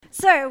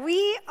So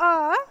we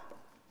are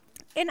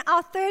in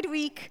our third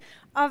week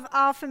of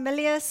our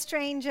Familiar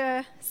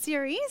Stranger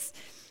series.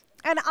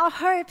 And our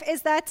hope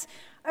is that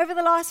over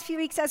the last few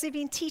weeks, as we've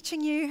been teaching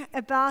you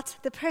about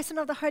the person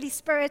of the Holy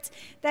Spirit,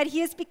 that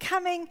he is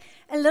becoming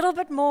a little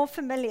bit more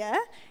familiar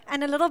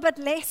and a little bit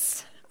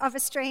less of a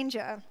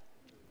stranger.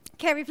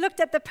 Okay, we've looked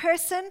at the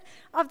person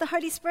of the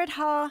Holy Spirit,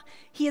 how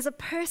he is a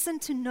person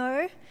to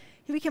know.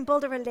 We can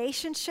build a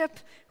relationship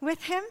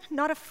with him,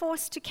 not a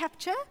force to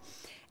capture.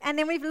 And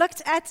then we've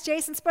looked at,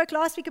 Jason spoke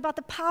last week about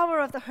the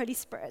power of the Holy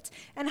Spirit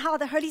and how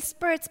the Holy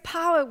Spirit's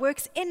power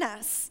works in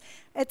us.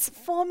 It's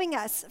forming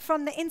us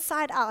from the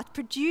inside out,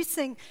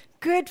 producing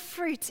good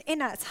fruit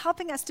in us,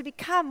 helping us to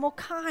become more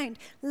kind,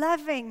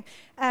 loving,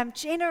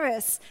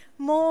 generous,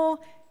 more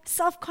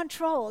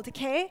self-controlled,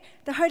 okay?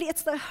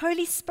 It's the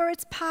Holy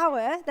Spirit's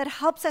power that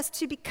helps us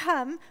to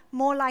become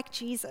more like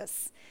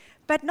Jesus.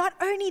 But not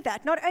only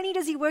that, not only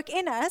does he work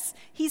in us,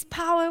 his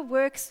power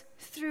works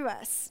through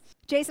us.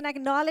 Jason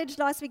acknowledged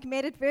last week,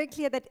 made it very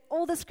clear that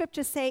all the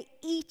scriptures say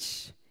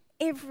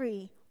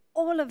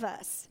all of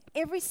us,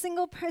 every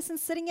single person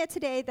sitting here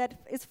today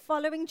that is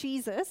following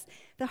Jesus,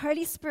 the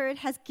Holy Spirit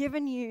has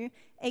given you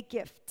a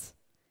gift,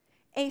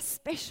 a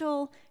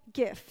special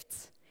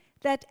gift.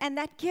 And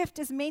that gift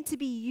is meant to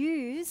be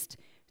used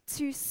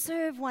to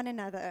serve one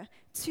another,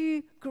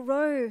 to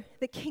grow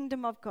the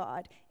kingdom of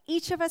God.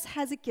 Each of us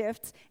has a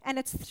gift, and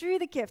it's through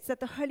the gifts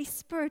that the Holy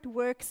Spirit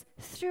works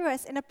through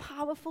us in a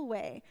powerful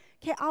way.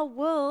 Okay, our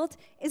world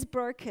is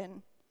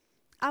broken.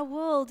 Our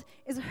world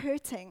is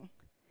hurting.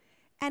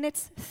 And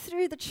it's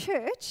through the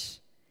church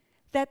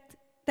that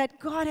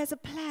God has a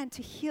plan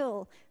to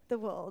heal the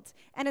world.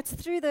 And it's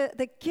through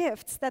the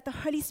gifts that the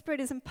Holy Spirit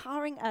is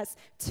empowering us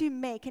to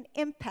make an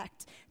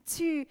impact,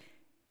 to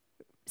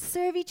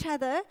serve each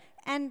other,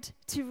 and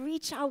to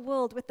reach our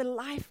world with the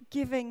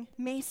life-giving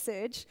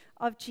message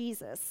of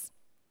Jesus.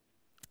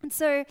 And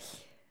so,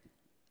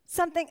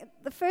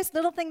 the first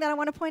little thing that I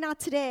want to point out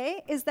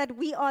today is that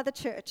we are the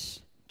church,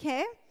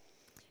 okay?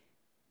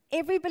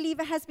 Every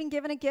believer has been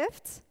given a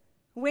gift.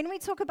 When we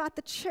talk about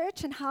the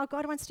church and how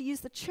God wants to use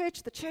the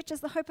church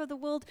is the hope of the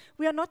world,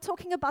 we are not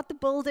talking about the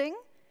building.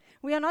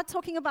 We are not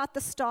talking about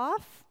the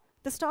staff.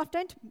 The staff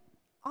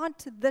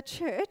aren't the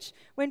church.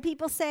 When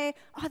people say,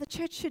 oh, the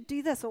church should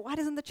do this, or why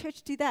doesn't the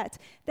church do that?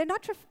 They're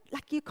not,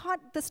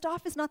 the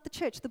staff is not the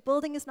church. The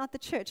building is not the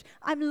church.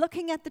 I'm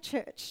looking at the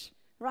church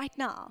right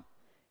now.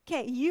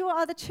 Okay, you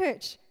are the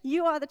church.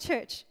 You are the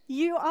church.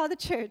 You are the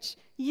church.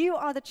 You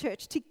are the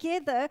church.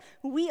 Together,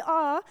 we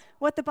are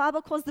what the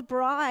Bible calls the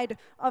bride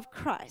of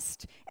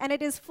Christ. And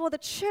it is for the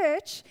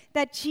church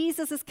that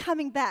Jesus is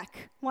coming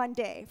back one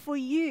day, for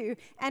you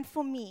and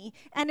for me.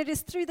 And it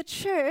is through the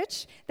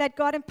church that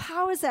God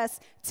empowers us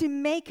to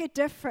make a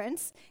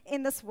difference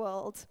in this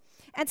world.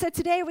 And so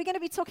today, we're going to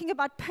be talking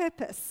about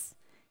purpose.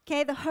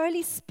 Okay, the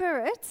Holy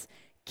Spirit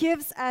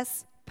gives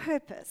us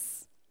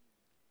purpose.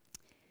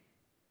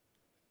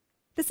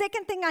 The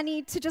second thing I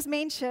need to just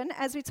mention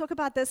as we talk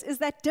about this is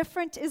that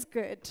different is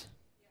good.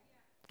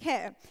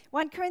 Okay,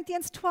 1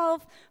 Corinthians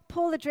 12,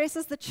 Paul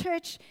addresses the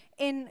church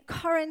in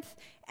Corinth,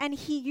 and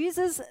he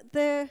uses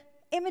the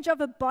image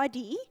of a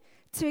body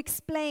to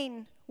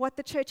explain what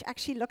the church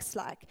actually looks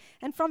like.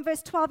 And from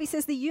verse 12, he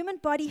says, the human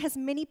body has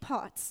many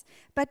parts,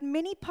 but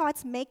many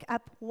parts make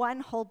up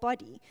one whole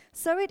body.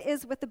 So it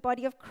is with the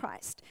body of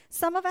Christ.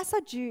 Some of us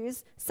are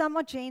Jews, some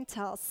are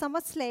Gentiles, some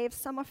are slaves,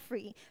 some are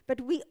free, but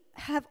we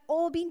have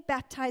all been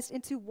baptized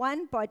into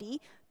one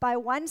body by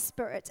one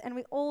Spirit, and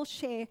we all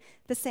share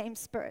the same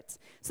Spirit.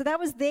 So that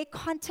was their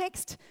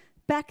context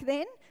back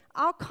then.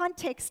 Our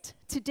context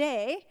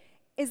today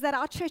is that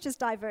our church is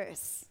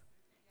diverse.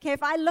 Okay,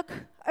 if I look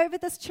over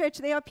this church,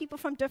 there are people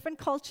from different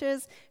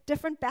cultures,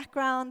 different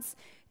backgrounds,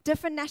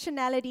 different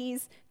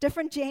nationalities,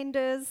 different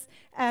genders,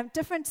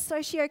 different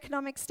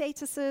socioeconomic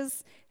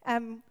statuses.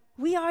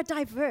 We are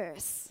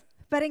diverse,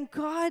 but in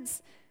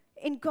God's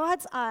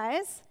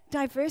eyes,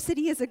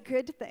 diversity is a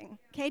good thing.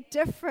 Okay,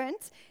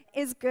 different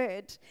is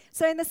good.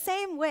 So in the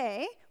same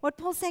way, what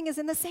Paul's saying is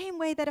in the same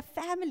way that a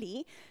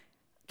family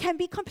can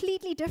be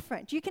completely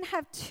different. You can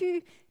have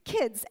two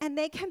kids and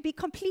they can be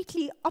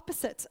completely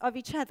opposite of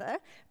each other,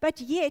 but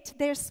yet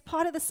they're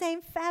part of the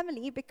same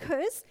family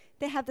because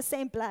they have the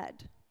same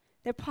blood.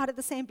 They're part of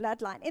the same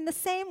bloodline. In the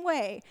same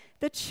way,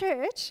 the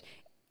church,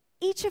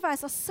 each of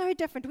us are so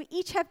different. We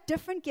each have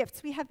different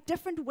gifts. We have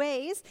different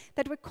ways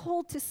that we're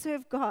called to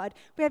serve God.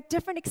 We have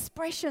different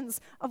expressions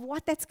of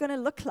what that's going to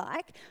look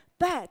like,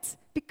 but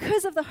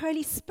because of the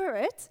Holy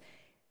Spirit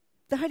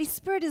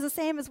is the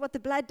same as what the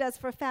blood does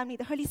for a family.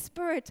 The Holy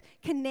Spirit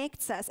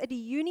connects us. It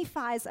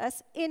unifies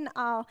us in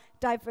our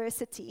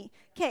diversity.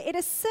 Okay, it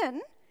is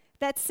sin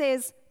that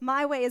says,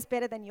 my way is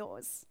better than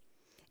yours.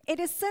 It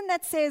is sin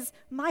that says,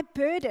 my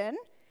burden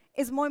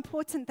is more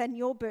important than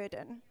your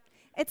burden.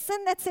 It's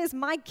sin that says,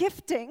 my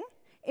gifting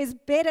is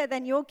better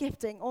than your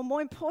gifting or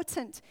more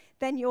important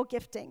than your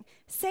gifting.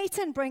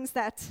 Satan brings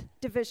that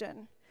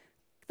division.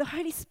 The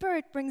Holy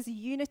Spirit brings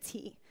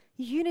unity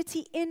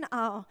in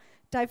our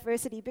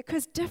diversity,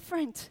 because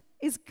different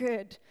is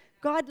good.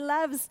 God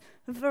loves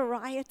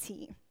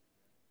variety.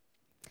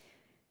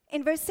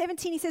 In verse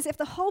 17, he says, if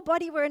the whole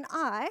body were an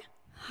eye,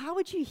 how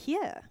would you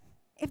hear?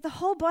 If the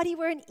whole body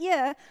were an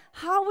ear,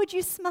 how would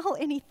you smell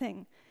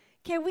anything?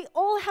 Okay, we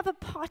all have a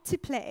part to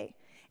play,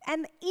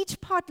 and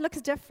each part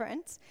looks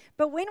different,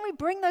 but when we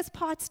bring those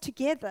parts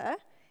together,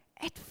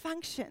 it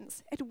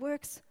functions, it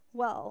works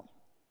well.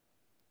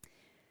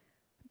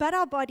 But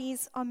our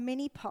bodies are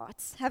many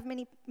parts, have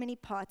many, many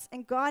parts,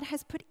 and God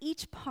has put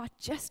each part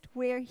just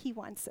where he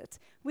wants it.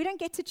 We don't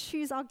get to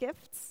choose our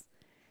gifts,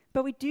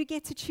 but we do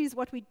get to choose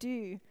what we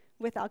do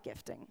with our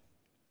gifting.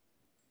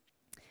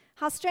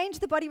 How strange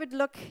the body would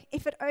look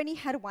if it only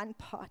had one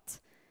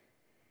part.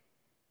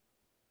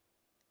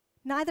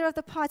 Neither of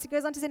the parts, it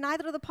goes on to say,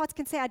 neither of the parts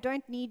can say, I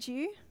don't need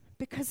you,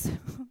 because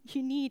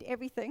you need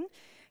everything.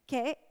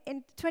 Okay,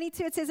 in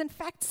 22 it says, in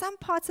fact, some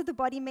parts of the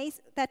body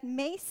that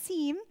may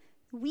seem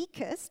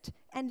weakest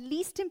and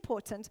least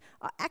important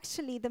are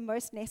actually the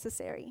most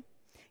necessary.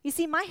 You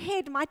see, my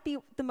head might be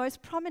the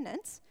most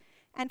prominent,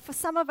 and for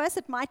some of us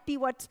it might be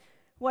what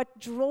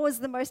draws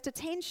the most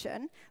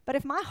attention, but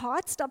if my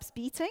heart stops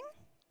beating,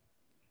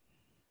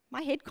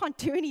 my head can't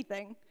do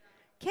anything.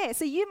 Okay,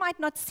 so you might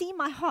not see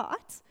my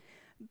heart,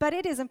 but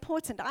it is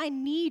important. I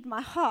need my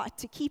heart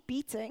to keep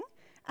beating,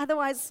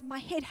 otherwise my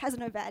head has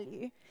no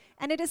value.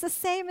 And it is the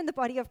same in the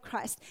body of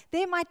Christ.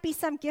 There might be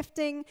some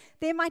gifting,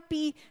 there might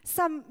be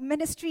some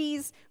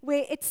ministries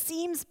where it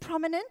seems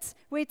prominent,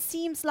 where it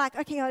seems like,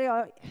 okay,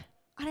 I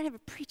don't have a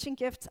preaching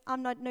gift,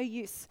 I'm not no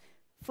use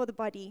for the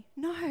body.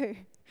 No,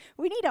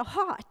 we need a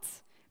heart.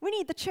 We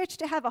need the church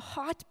to have a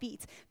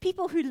heartbeat,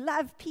 people who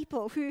love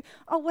people, who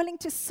are willing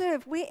to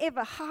serve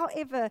wherever,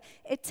 however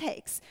it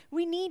takes.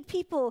 We need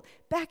people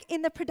back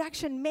in the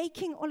production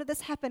making all of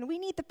this happen. We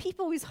need the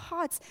people whose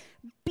hearts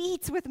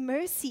beat with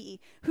mercy,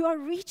 who are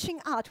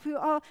reaching out, who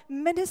are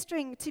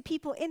ministering to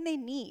people in their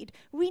need.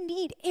 We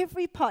need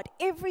every part.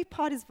 Every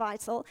part is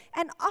vital,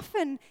 and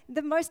often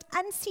the most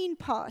unseen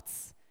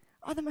parts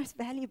are the most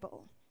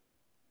valuable.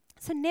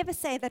 So never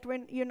say that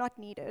you're not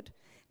needed.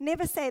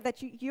 Never say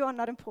that you are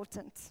not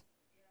important.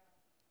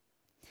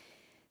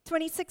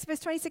 26, verse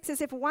 26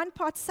 says, if one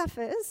part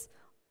suffers,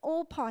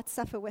 all parts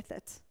suffer with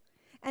it.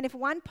 And if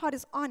one part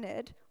is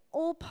honored,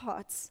 all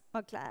parts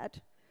are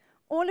glad.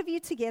 All of you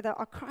together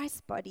are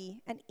Christ's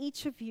body, and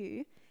each of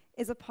you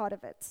is a part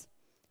of it.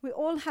 We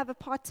all have a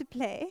part to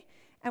play,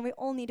 and we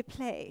all need to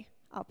play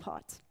our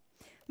part.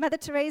 Mother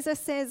Teresa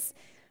says,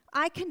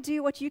 I can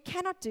do what you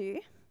cannot do,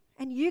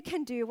 and you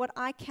can do what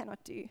I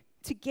cannot do.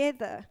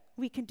 Together,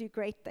 we can do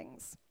great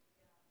things.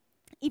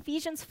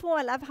 Ephesians 4,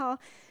 I love how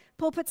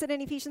Paul puts it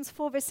in Ephesians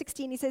 4, verse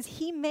 16. He says,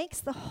 he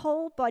makes the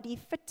whole body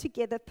fit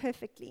together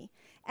perfectly.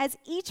 As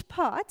each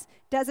part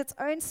does its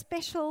own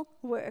special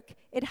work,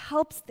 it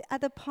helps the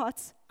other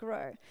parts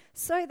grow,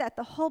 so that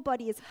the whole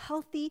body is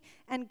healthy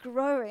and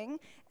growing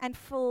and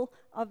full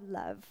of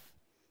love.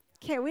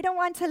 Okay, we don't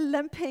want a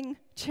limping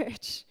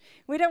church.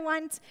 We don't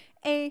want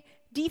a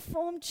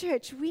deformed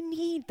church. We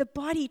need the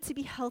body to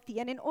be healthy.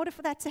 And in order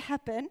for that to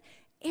happen,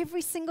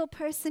 every single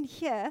person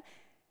here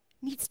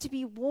needs to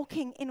be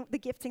walking in the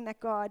gifting that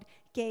God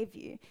gave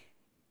you.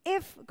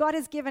 If God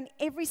has given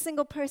every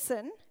single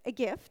person a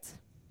gift,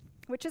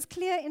 which is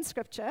clear in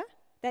Scripture,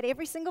 that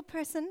every single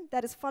person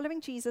that is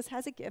following Jesus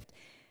has a gift,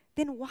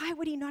 then why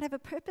would he not have a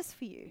purpose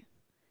for you?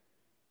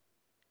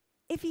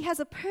 If he has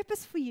a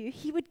purpose for you,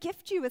 he would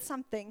gift you with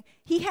something.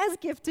 He has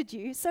gifted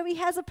you, so he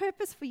has a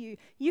purpose for you.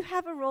 You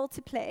have a role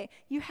to play.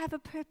 You have a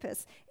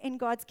purpose in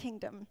God's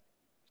kingdom.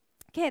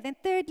 Okay, then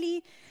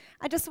thirdly,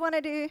 I just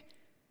wanted to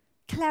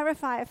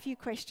clarify a few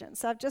questions.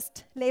 So I've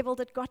just labeled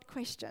it "Got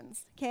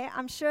Questions." Okay,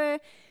 I'm sure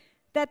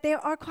that there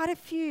are quite a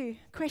few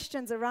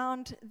questions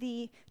around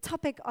the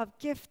topic of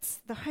gifts,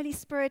 the Holy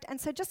Spirit, and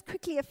so just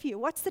quickly a few.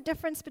 What's the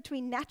difference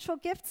between natural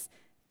gifts,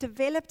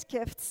 developed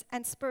gifts,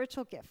 and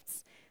spiritual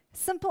gifts?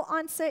 Simple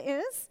answer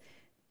is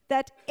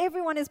that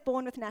everyone is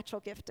born with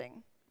natural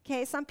gifting.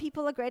 Okay, some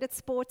people are great at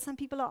sports, some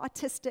people are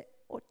artistic,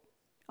 or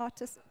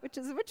artists,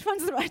 which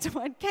one's the right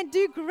one? Can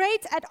do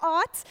great at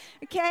art,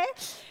 okay?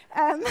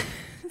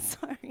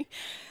 Sorry.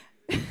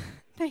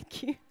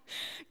 Thank you.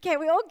 Okay,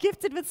 we're all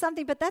gifted with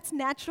something, but that's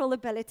natural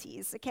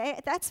abilities, okay?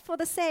 That's for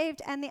the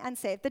saved and the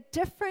unsaved. The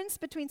difference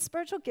between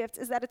spiritual gifts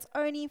is that it's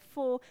only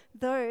for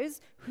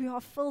those who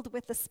are filled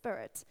with the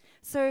Spirit.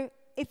 So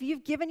if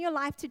you've given your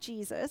life to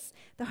Jesus,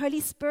 the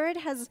Holy Spirit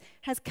has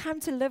come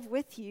to live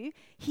with you.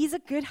 He's a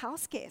good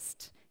house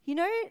guest. You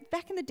know,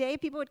 back in the day,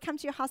 people would come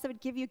to your house, they would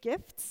give you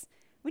gifts.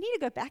 We need to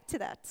go back to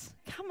that.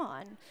 Come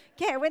on.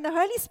 Okay, when the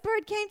Holy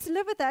Spirit came to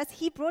live with us,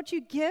 he brought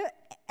you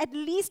at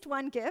least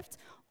one gift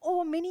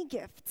or many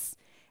gifts.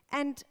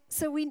 And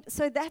so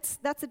that's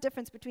the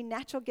difference between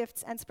natural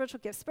gifts and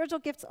spiritual gifts. Spiritual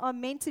gifts are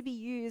meant to be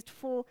used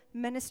for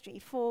ministry,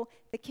 for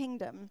the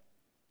kingdom.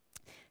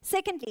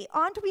 Secondly,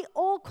 aren't we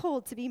all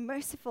called to be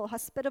merciful,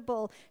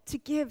 hospitable, to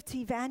give, to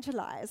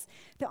evangelize?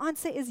 The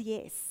answer is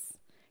yes.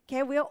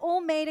 Okay, we are all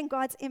made in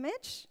God's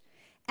image,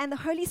 and the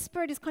Holy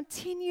Spirit is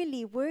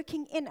continually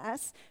working in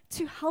us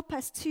to help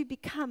us to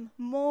become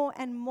more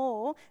and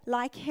more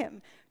like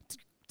Him,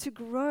 to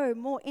grow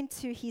more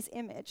into his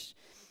image.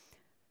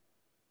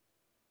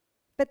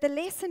 But the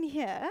lesson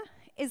here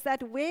is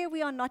that where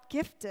we are not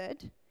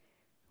gifted,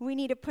 we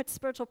need to put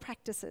spiritual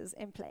practices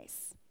in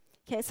place.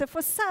 Okay, so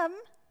for some,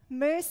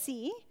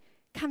 mercy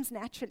comes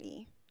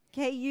naturally.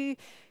 Okay, you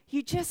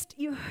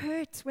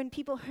hurt when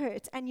people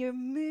hurt, and you're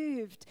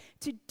moved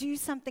to do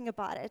something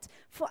about it.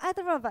 For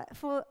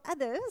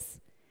others,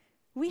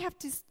 we have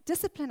to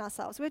discipline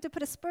ourselves. We have to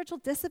put a spiritual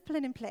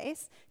discipline in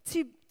place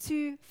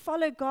to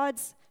follow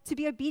to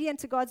be obedient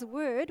to God's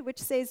word, which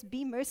says,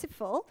 be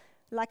merciful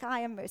like I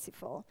am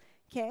merciful.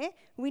 Okay,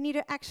 we need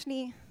to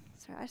actually,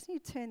 I just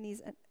need to turn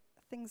these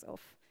things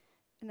off.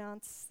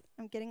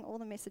 I'm getting all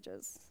the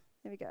messages.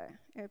 There we go,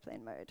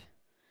 airplane mode.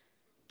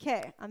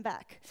 Okay, I'm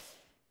back.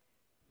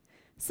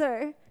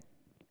 So,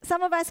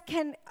 some of us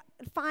can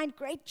find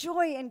great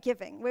joy in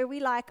giving, where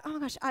we like, oh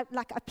gosh, I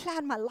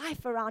plan my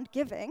life around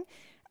giving.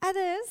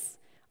 Others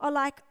are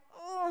like,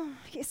 oh,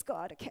 yes,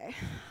 God, okay,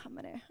 I'm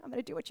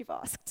gonna do what you've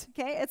asked.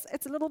 Okay,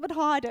 it's a little bit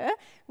harder.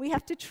 We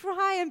have to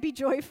try and be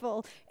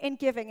joyful in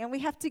giving, and we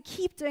have to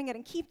keep doing it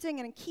and keep doing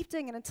it and keep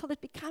doing it until it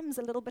becomes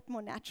a little bit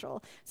more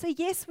natural. So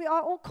yes, we are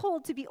all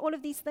called to be all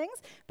of these things,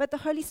 but the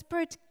Holy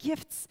Spirit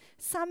gifts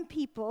some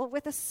people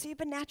with a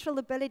supernatural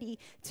ability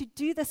to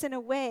do this in a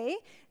way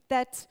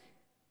that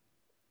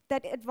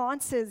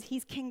advances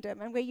his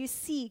kingdom, and where you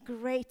see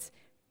great,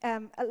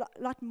 a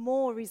lot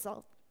more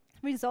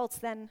results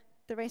than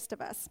the rest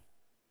of us.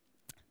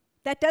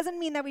 That doesn't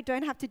mean that we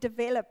don't have to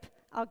develop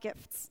our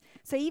gifts.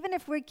 So even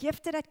if we're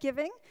gifted at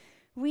giving,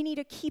 we need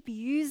to keep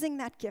using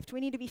that gift. We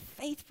need to be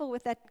faithful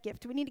with that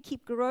gift. We need to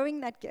keep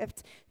growing that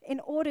gift in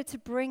order to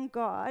bring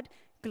God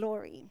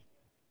glory.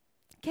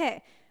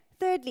 Okay,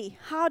 thirdly,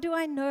 how do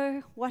I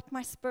know what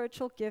my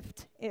spiritual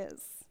gift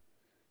is?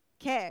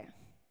 Okay,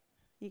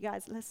 you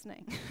guys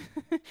listening?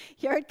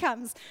 Here it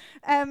comes.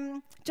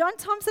 John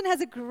Thompson has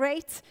a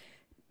great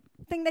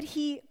thing that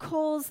he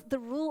calls the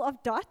rule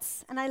of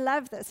dots, and I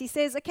love this. He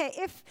says, okay,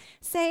 if,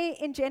 say,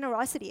 in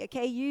generosity,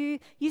 okay, you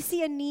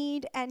see a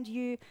need and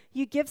you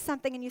give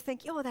something and you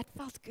think, oh, that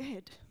felt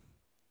good.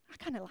 I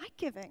kind of like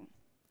giving.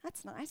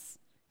 That's nice.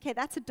 Okay,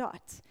 that's a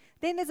dot.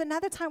 Then there's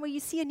another time where you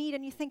see a need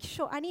and you think,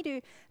 sure, I need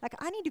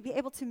to be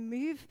able to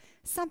move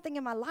something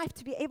in my life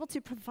to be able to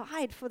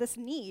provide for this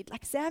need.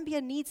 Like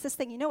Zambia needs this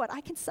thing. You know what?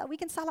 We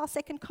can sell our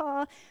second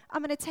car.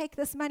 I'm going to take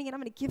this money and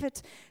I'm going to give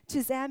it to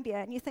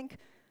Zambia. And you think,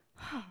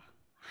 oh,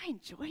 I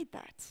enjoyed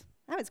that.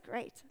 That was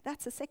great.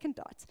 That's a second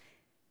dot.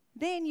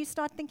 Then you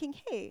start thinking,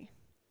 hey,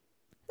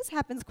 this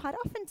happens quite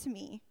often to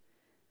me.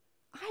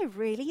 I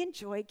really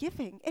enjoy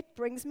giving. It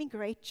brings me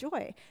great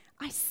joy.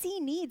 I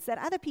see needs that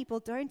other people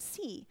don't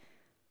see.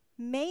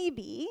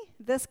 Maybe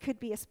this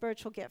could be a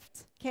spiritual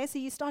gift. Okay, so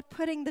you start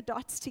putting the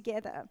dots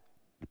together.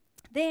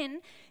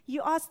 Then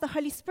you ask the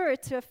Holy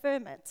Spirit to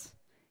affirm it.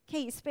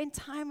 Okay, you spend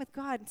time with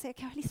God and say,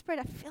 okay, Holy Spirit,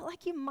 I feel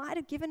like you might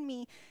have given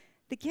me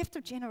the gift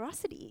of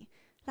generosity.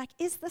 Like,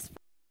 is this...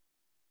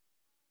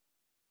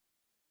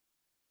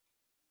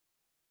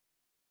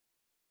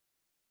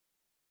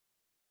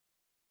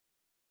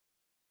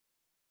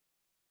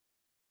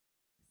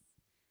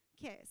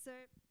 Okay, so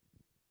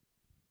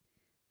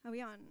are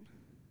we on?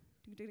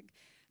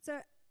 So,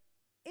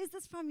 is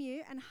this from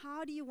you, and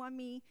how do you want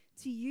me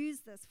to use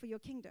this for your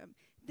kingdom?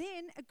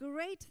 Then a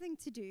great thing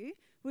to do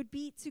would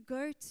be to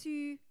go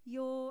to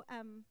your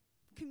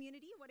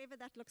community, whatever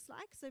that looks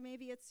like. So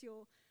maybe it's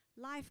your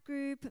life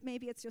group,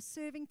 maybe it's your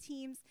serving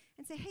teams,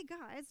 and say, hey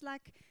guys,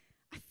 like,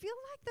 I feel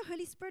like the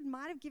Holy Spirit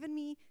might have given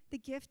me the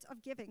gift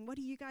of giving. What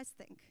do you guys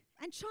think?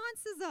 And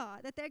chances are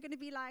that they're going to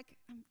be like,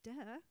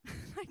 duh,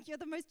 like you're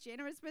the most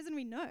generous person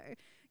we know.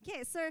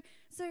 Okay, so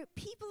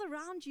people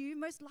around you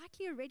most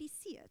likely already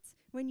see it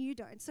when you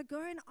don't. So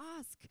go and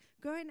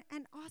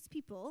ask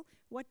people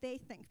what they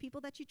think,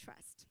 people that you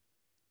trust.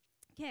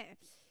 Okay,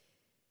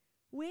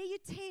 where you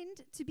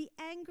tend to be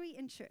angry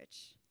in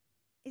church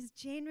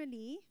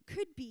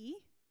could be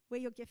where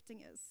your gifting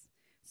is.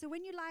 So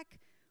when you're like,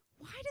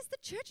 why does the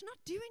church not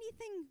do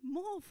anything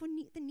more for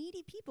the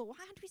needy people? Why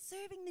aren't we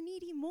serving the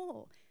needy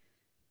more?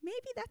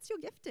 Maybe that's your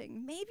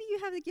gifting. Maybe you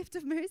have the gift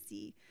of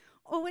mercy.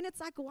 Or when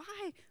it's like, why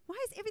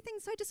is everything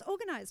so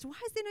disorganized? Why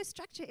is there no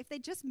structure? If they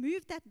just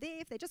moved that there,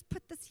 if they just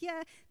put this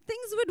here,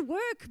 things would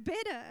work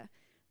better.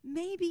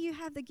 Maybe you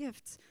have the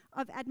gift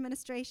of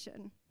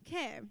administration.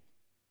 Okay.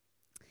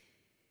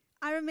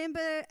 I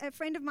remember a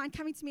friend of mine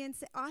coming to me and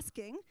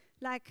asking,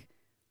 like,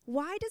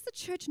 why does the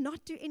church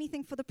not do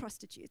anything for the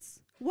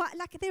prostitutes? Why,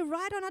 like, they're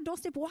right on our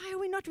doorstep. Why are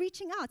we not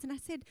reaching out? And I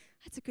said,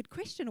 that's a good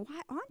question.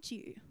 Why aren't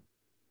you?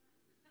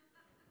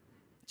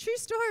 True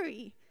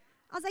story.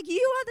 I was like,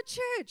 you are the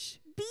church.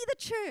 Be the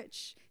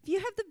church. If you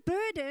have the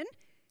burden,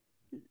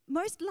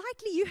 most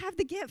likely you have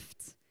the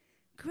gift.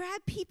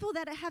 Grab people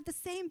that have the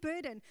same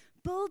burden.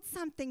 Build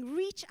something.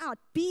 Reach out.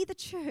 Be the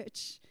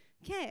church.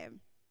 Okay.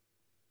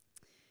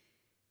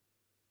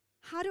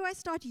 How do I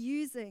start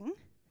using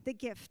the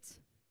gift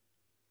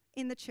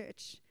in the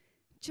church?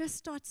 Just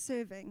start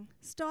serving.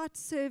 Start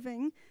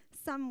serving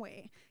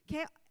somewhere.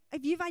 Okay?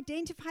 if you've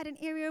identified an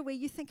area where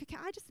you think, okay,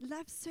 I just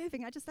love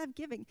serving, I just love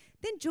giving,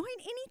 then join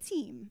any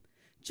team.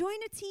 Join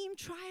a team,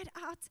 try it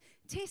out,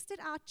 test it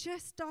out,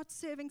 just start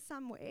serving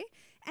somewhere,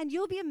 and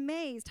you'll be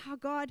amazed how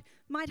God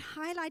might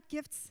highlight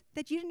gifts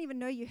that you didn't even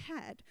know you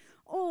had,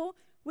 or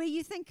where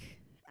you think,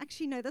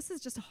 actually, no, this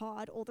is just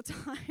hard all the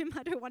time.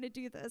 I don't want to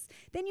do this.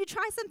 Then you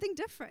try something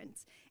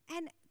different,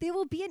 and there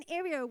will be an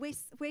area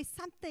where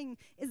something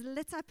is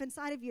lit up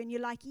inside of you, and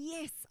you're like,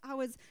 yes, I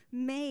was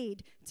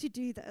made to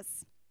do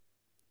this.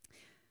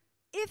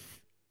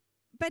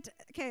 But,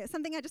 okay,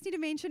 something I just need to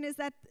mention is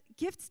that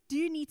gifts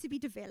do need to be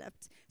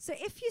developed. So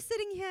if you're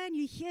sitting here and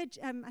you hear,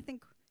 I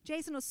think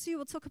Jason or Sue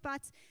will talk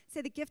about,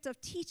 say, the gift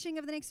of teaching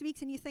over the next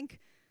weeks, and you think,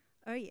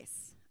 oh,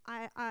 yes,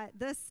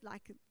 this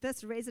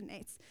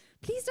resonates.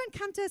 Please don't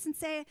come to us and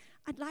say,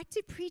 I'd like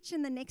to preach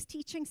in the next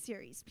teaching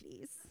series,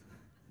 please.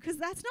 Because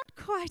that's not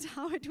quite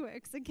how it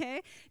works,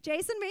 okay?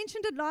 Jason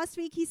mentioned it last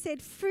week. He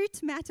said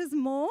fruit matters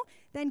more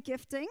than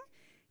gifting.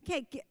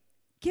 Okay,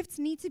 gifts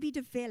need to be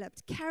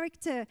developed.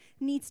 Character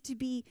needs to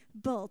be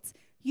built.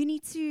 You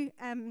need to,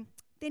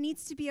 there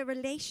needs to be a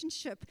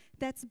relationship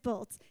that's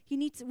built. We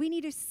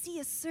need to see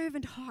a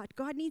servant heart.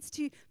 God needs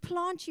to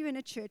plant you in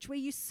a church where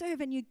you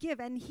serve and you give,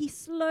 and He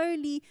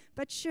slowly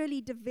but surely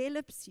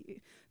develops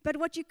you. But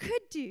what you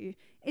could do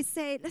is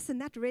say, listen,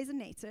 that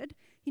resonated.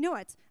 You know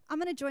what? I'm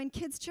going to join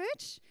kids'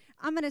 church.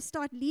 I'm going to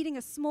start leading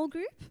a small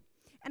group,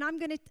 and I'm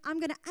going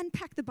to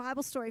unpack the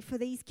Bible story for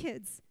these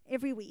kids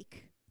every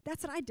week.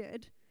 That's what I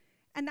did.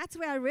 And that's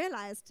where I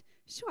realized,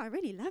 sure, I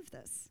really love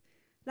this.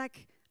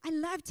 Like, I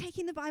love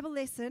taking the Bible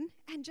lesson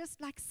and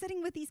just like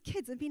sitting with these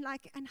kids and being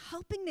like, and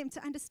helping them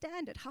to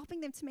understand it,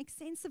 helping them to make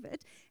sense of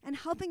it, and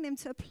helping them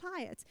to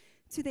apply it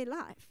to their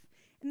life.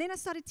 And then I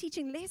started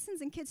teaching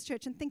lessons in kids'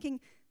 church and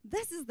thinking,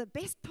 this is the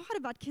best part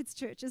about kids'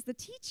 church, is the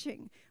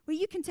teaching, where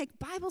you can take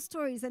Bible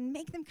stories and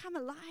make them come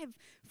alive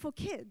for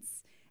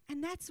kids.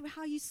 And that's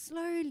how you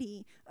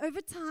slowly,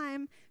 over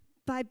time,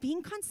 by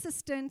being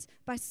consistent,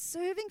 by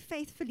serving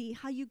faithfully,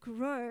 how you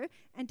grow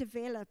and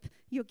develop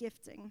your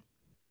gifting.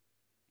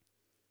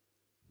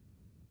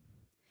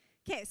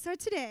 Okay, so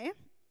today,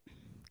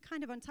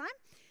 kind of on time,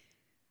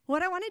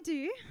 what I want to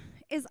do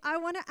is I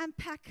want to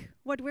unpack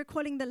what we're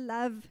calling the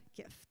love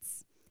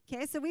gifts.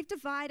 Okay, so we've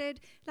divided,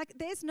 like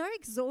there's no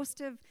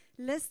exhaustive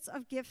lists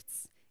of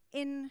gifts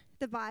in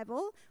the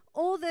Bible.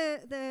 All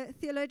the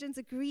theologians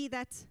agree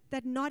that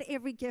not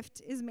every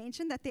gift is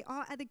mentioned, that there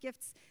are other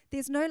gifts.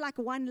 There's no like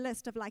one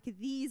list of like,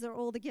 these are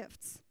all the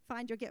gifts.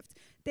 Find your gift.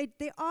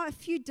 There are a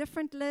few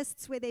different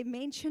lists where they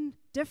mention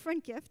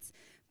different gifts,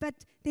 but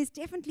there's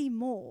definitely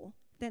more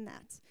than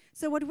that.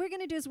 So what we're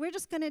going to do is we're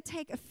just going to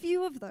take a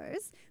few of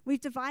those.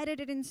 We've divided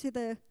it into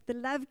the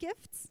love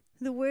gifts,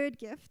 the word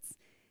gifts,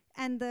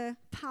 and the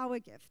power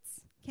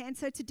gifts. Okay, and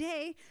so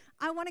today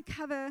I want to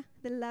cover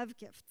the love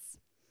gifts.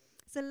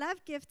 So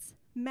love gifts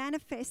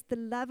manifest the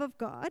love of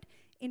God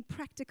in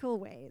practical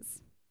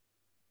ways.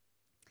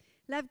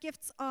 Love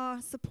gifts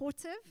are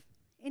supportive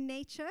in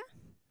nature.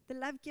 The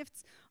love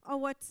gifts are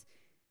what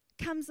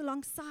comes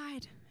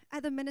alongside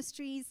other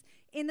ministries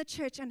in the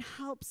church and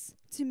helps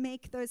to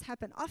make those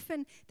happen.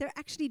 Often they're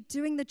actually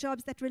doing the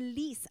jobs that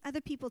release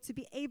other people to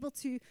be able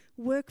to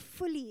work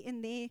fully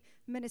in their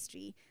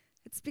ministry.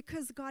 It's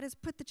because God has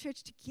put the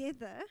church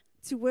together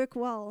to work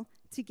well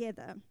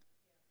together.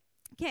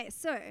 Okay,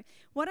 so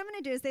what I'm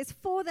going to do is there's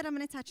 4 that I'm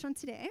going to touch on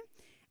today.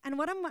 And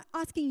what I'm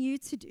asking you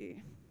to do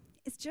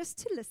is just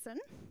to listen,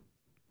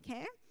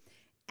 okay,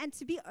 and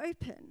to be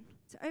open,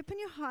 to open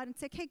your heart and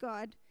say, okay,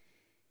 God,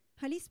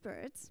 Holy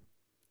Spirit,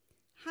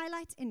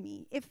 highlight in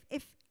me. If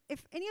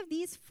any of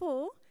these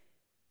 4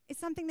 is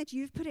something that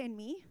you've put in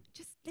me,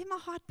 just let my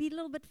heart beat a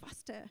little bit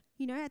faster,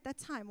 at that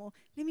time. Or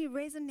let me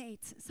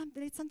resonate,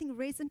 let something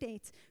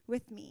resonate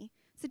with me.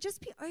 So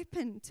just be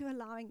open to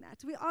allowing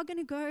that. We are going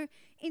to go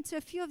into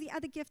a few of the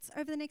other gifts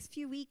over the next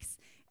few weeks.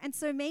 And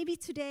so maybe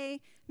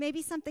today,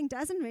 maybe something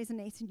doesn't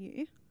resonate in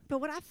you. But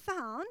what I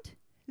found,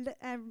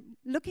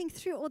 looking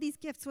through all these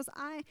gifts, was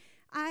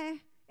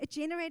it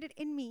generated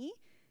in me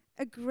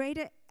a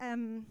greater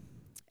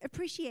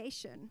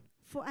appreciation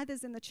for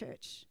others in the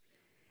church.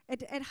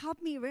 It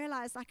helped me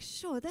realize, like,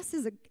 sure, this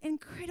is an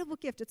incredible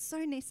gift. It's so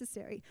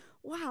necessary.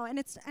 Wow. And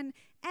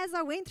as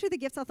I went through the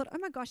gifts, I thought, oh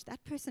my gosh,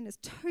 that person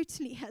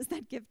totally has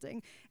that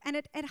gifting. And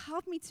it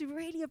helped me to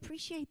really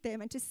appreciate them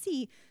and to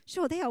see,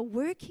 sure, they are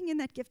working in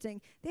that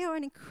gifting. They are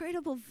an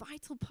incredible,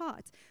 vital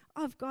part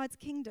of God's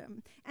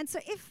kingdom. And so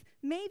if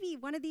maybe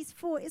one of these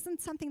 4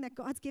 isn't something that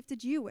God's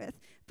gifted you with,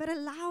 but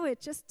allow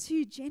it just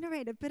to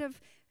generate a bit of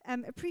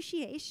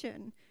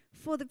appreciation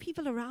for the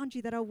people around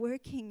you that are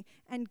working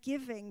and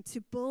giving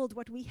to build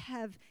what we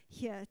have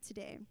here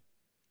today.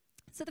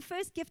 So the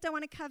first gift I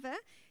want to cover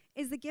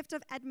is the gift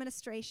of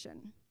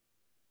administration.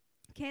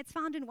 Okay, it's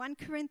found in 1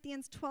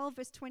 Corinthians 12,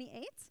 verse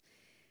 28,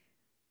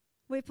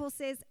 where Paul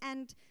says,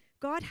 and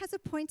God has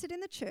appointed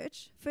in the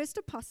church first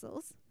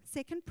apostles,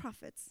 second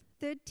prophets,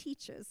 third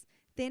teachers,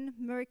 then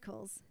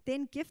miracles,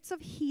 then gifts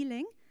of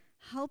healing,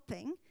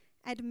 helping,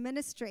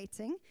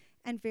 administrating,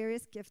 and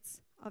various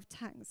gifts of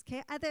tongues.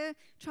 Okay, other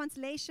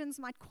translations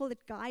might call it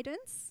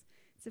guidance.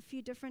 It's a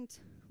few different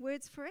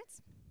words for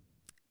it.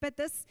 But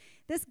this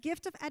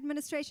gift of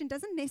administration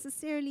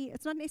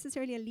it's not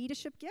necessarily a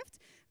leadership gift,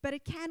 but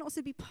it can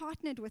also be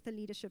partnered with a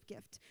leadership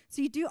gift.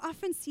 So you do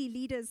often see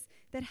leaders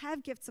that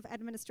have gifts of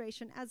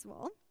administration as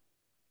well.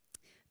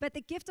 But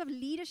the gift of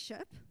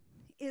leadership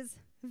is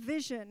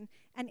vision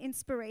and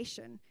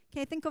inspiration.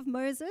 Okay, think of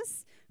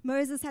Moses.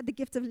 Moses had the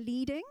gift of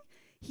leading.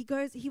 He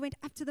went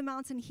up to the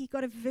mountain, he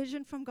got a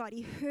vision from God,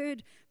 he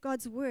heard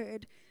God's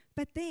word.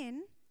 But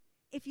then,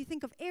 if you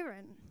think of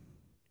Aaron,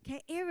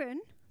 okay,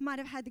 Aaron might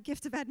have had the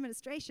gift of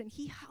administration.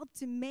 He helped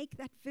to make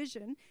that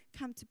vision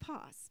come to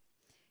pass.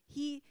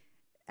 The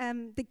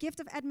gift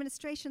of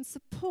administration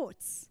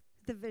supports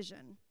the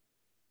vision.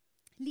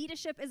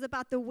 Leadership is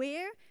about the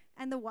where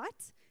and the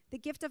what. The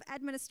gift of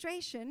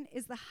administration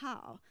is the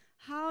how.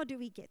 How do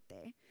we get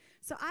there?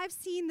 So I've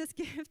seen this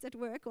gift at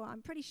work, or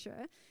I'm pretty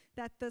sure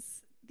that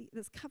this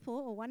couple,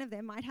 or one of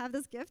them, might have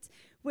this gift,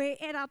 where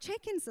at our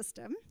check-in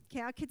system,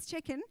 okay, our kids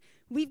check-in,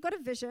 we've got a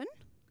vision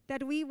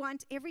that we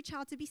want every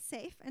child to be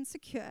safe and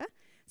secure.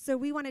 So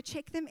we want to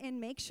check them in,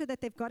 make sure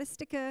that they've got a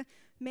sticker,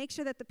 make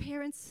sure that the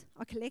parents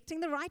are collecting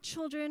the right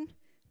children,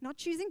 not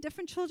choosing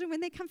different children when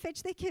they come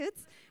fetch their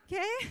kids,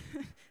 okay?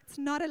 It's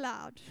not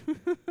allowed.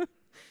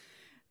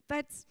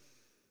 But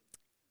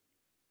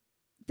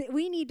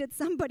we needed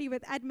somebody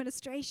with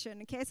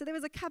administration, okay? So there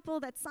was a couple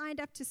that signed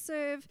up to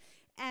serve,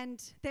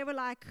 and they were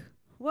like,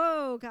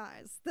 whoa,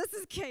 guys, this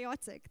is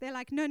chaotic. They're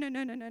like, no.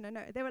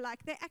 They were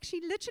like, they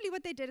actually, literally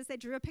what they did is they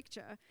drew a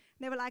picture.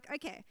 They were like,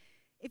 okay,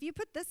 if you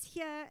put this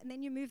here, and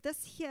then you move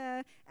this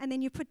here, and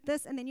then you put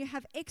this, and then you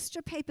have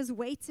extra papers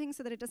waiting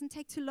so that it doesn't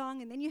take too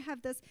long, and then you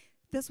have this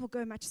will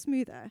go much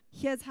smoother.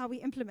 Here's how we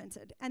implement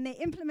it. And they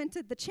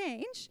implemented the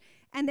change,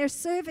 and they're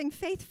serving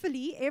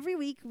faithfully every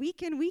week,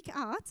 week in, week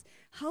out,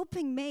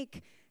 helping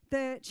make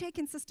the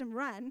check-in system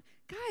run.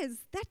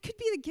 Guys, that could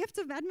be the gift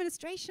of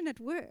administration at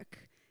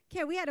work.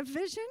 Okay, we had a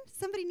vision.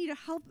 Somebody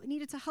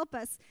needed to help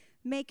us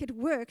make it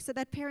work so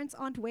that parents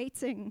aren't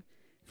waiting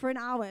for an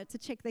hour to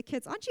check their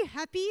kids. Aren't you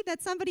happy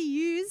that somebody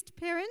used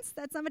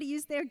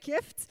their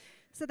gift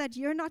so that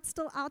you're not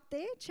still out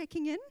there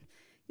checking in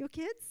your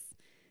kids?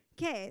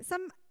 Okay,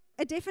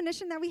 a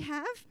definition that we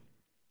have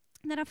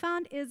that I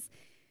found is,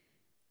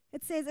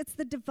 it says it's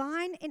the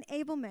divine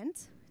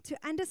enablement to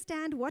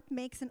understand what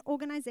makes an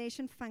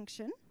organization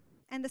function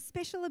and the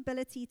special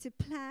ability to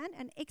plan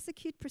and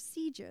execute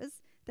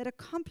procedures that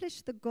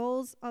accomplish the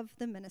goals of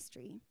the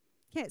ministry.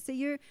 Okay, so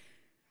you're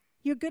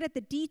good at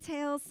the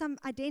details. Some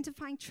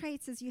identifying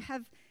traits is you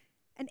have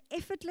an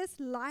effortless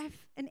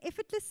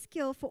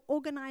skill for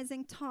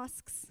organizing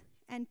tasks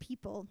and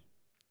people.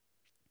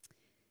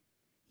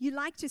 You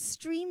like to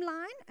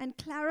streamline and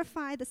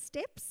clarify the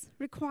steps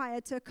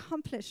required to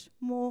accomplish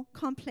more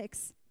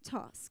complex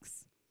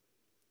tasks.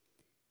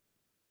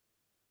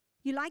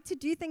 You like to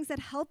do things that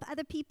help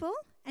other people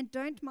and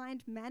don't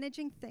mind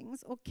managing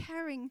things or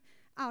carrying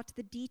out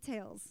the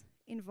details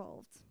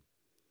involved.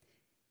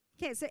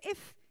 Okay, so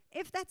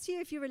if that's you,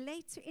 if you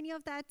relate to any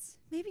of that,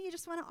 maybe you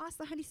just want to ask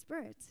the Holy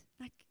Spirit,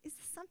 like, is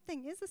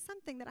this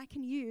something that I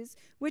can use?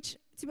 Which,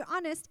 to be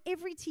honest,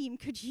 every team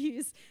could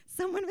use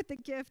someone with the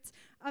gift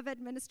of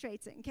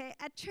administrating, okay?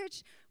 At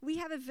church, we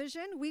have a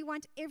vision. We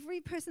want every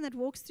person that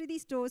walks through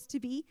these doors to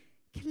be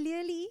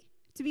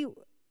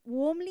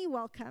warmly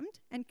welcomed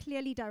and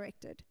clearly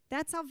directed.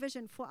 That's our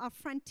vision for our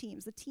front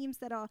teams, the teams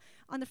that are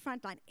on the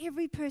front line.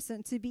 Every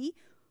person to be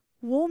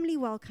warmly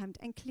welcomed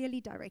and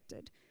clearly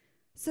directed.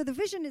 So the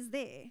vision is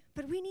there,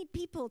 but we need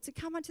people to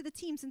come onto the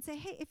teams and say,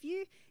 hey, if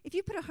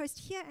you put a host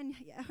here and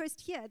a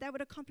host here, that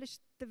would accomplish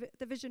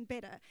the vision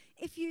better.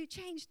 If you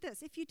changed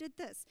this, if you did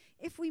this,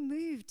 if we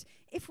moved,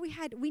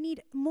 we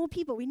need more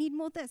people, we need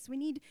more this, we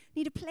need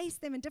to place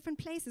them in different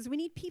places. We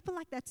need people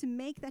like that to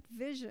make that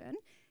vision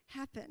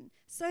happen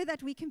so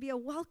that we can be a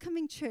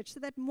welcoming church, so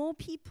that more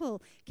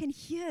people can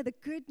hear the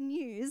good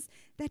news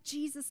that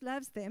Jesus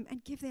loves them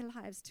and give their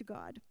lives to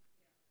God.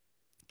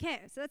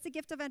 Okay, so that's the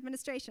gift of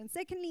administration.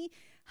 Secondly,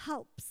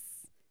 helps.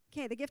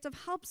 Okay, the gift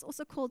of helps,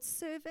 also called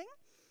serving.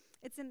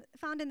 It's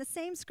found in the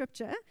same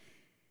scripture.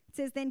 It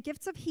says then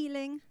gifts of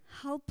healing,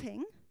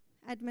 helping,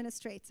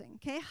 administrating.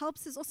 Okay,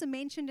 helps is also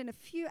mentioned in a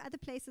few other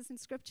places in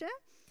scripture.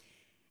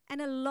 And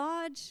a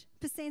large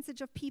percentage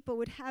of people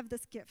would have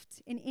this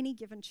gift in any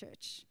given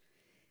church.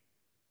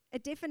 A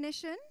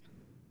definition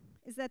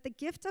is that the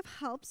gift of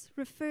helps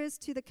refers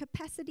to the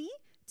capacity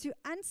to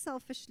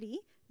unselfishly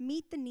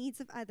meet the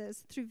needs of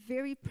others through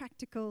very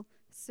practical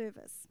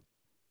service.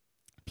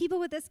 People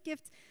with this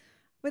gift,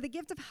 with the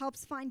gift of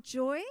helps, find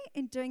joy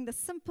in doing the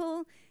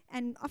simple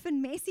and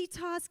often messy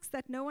tasks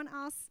that no one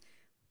else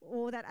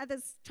or that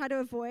others try to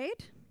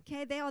avoid.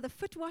 Okay, they are the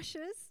foot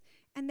washers,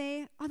 and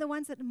they are the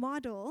ones that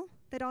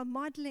are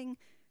modeling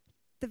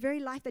the very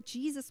life that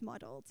Jesus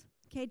modeled.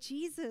 Okay,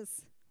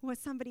 Jesus was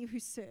somebody who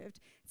served.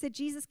 It said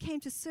Jesus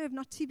came to serve,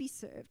 not to be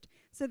served.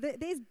 So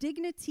there's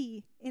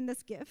dignity in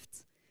this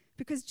gift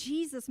because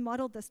Jesus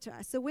modeled this to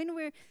us. So when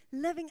we're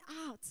living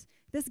out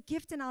this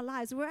gift in our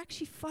lives, we're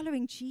actually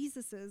following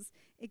Jesus'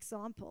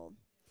 example.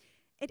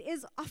 It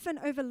is often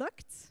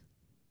overlooked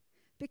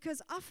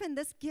because often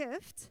this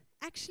gift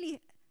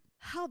actually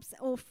helps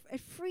or it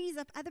frees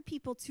up other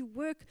people to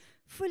work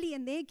fully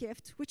in their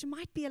gift, which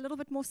might be a little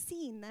bit more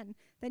seen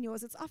than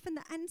yours. It's often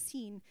the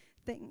unseen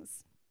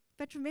things.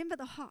 But remember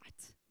the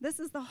heart. This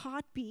is the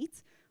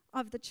heartbeat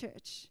of the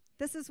church.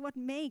 This is what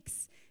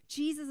makes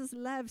Jesus'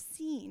 love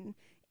seen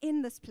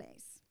in this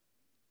place.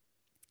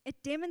 It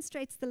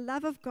demonstrates the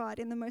love of God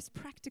in the most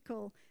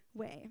practical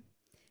way.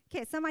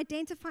 Okay, some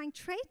identifying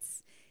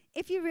traits.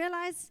 If you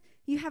realize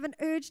you have an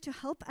urge to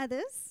help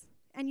others,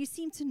 and you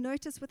seem to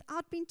notice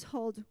without being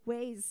told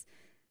ways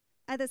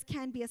others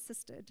can be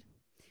assisted.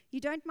 You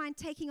don't mind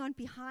taking on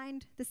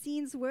behind the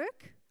scenes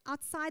work,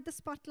 outside the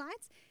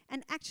spotlight,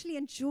 and actually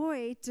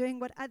enjoy doing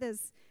what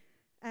others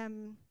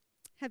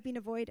have been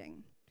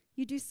avoiding.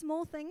 You do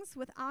small things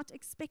without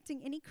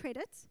expecting any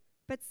credit,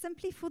 but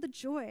simply for the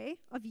joy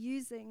of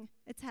using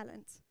a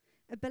talent,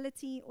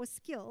 ability, or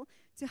skill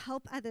to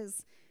help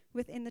others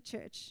within the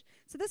church.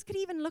 So this could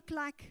even look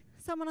like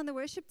someone on the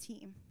worship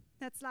team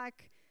that's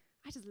like,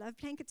 I just love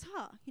playing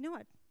guitar. You know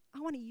what? I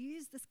want to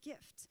use this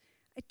gift.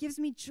 It gives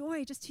me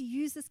joy just to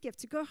use this gift,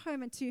 to go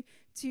home and to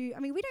I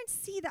mean, we don't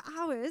see the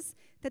hours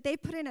that they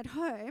put in at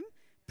home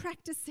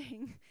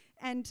practicing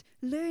and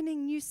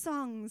learning new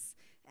songs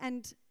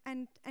and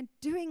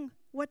doing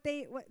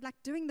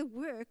doing the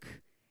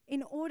work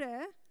in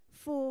order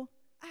for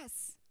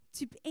us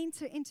to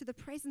enter into the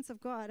presence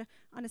of God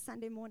on a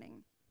Sunday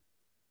morning.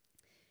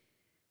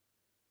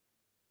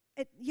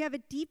 You have a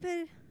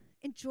deeper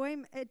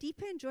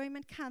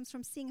enjoyment comes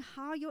from seeing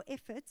how your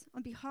effort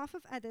on behalf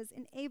of others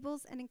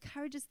enables and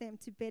encourages them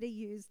to better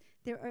use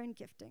their own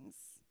giftings.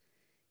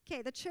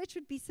 Okay, the church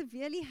would be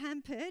severely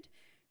hampered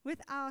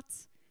without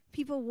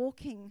people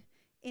walking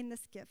in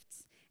this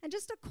gift. And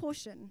just a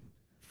caution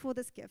for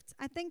this gift.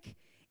 I think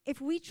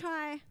if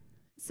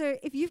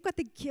you've got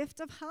the gift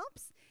of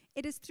helps,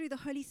 it is through the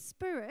Holy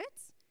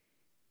Spirit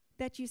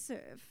that you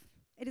serve.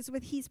 It is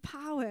with His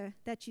power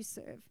that you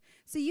serve.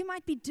 So you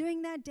might be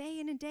doing that day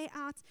in and day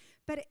out,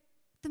 but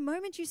the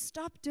moment you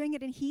stop doing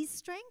it in His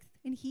strength,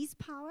 in His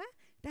power,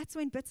 that's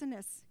when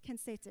bitterness can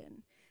set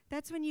in.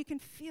 That's when you can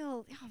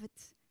feel, but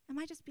am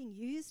I just being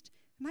used?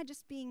 Am I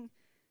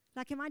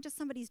just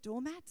somebody's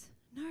doormat?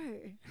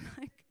 No.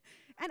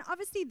 And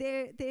obviously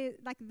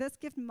this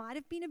gift might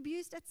have been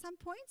abused at some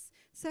points.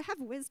 So have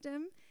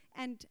wisdom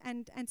and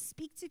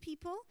speak to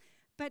people,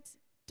 but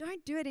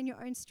don't do it in your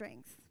own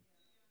strength.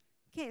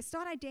 Okay,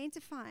 start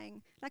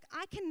identifying. Like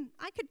I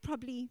could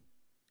probably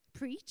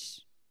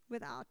preach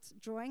without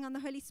drawing on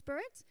the Holy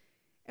Spirit.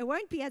 It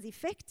won't be as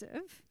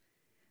effective,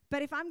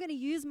 but if I'm going to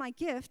use my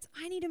gift,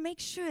 I need to make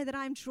sure that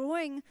I'm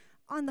drawing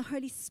on the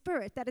Holy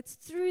Spirit, that it's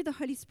through the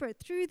Holy Spirit,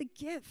 through the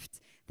gift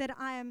that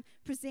I am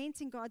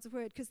presenting God's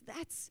word, because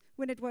that's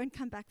when it won't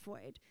come back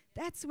void.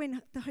 That's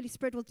when the Holy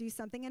Spirit will do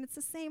something, and it's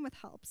the same with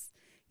helps.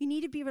 You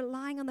need to be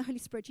relying on the Holy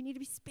Spirit. You need to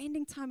be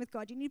spending time with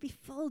God. You need to be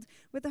filled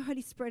with the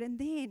Holy Spirit, and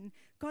then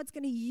God's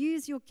going to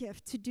use your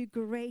gift to do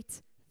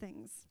great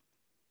things.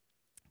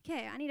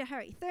 Okay, I need to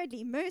hurry.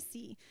 Thirdly,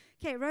 mercy.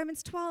 Okay,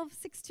 Romans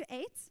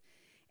 12:6-8.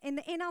 In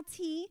the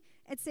NLT,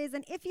 it says,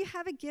 and if you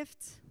have a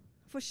gift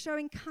for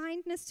showing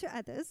kindness to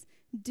others,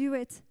 do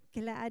it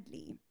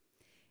gladly.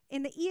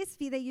 In the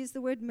ESV, they use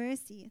the word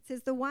mercy. It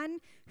says, the one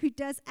who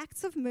does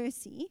acts of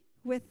mercy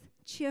with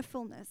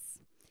cheerfulness.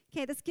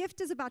 Okay, this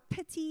gift is about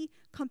pity,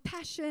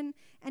 compassion,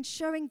 and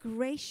showing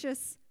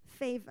gracious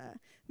favor.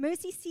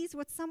 Mercy sees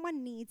what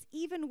someone needs,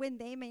 even when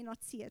they may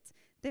not see it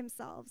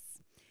themselves.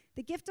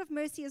 The gift of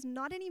mercy is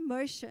not an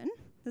emotion.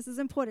 This is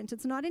important.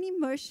 It's not an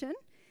emotion.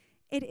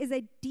 It is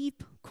a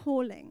deep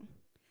calling.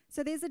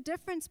 So there's a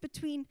difference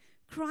between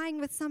crying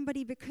with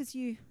somebody because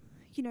you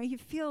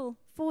feel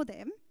for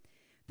them,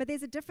 but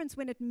there's a difference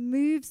when it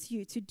moves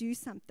you to do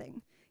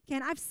something. Okay,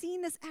 and I've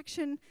seen this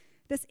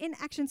in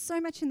action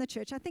so much in the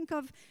church. I think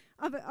of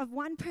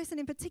one person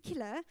in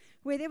particular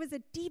where there was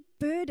a deep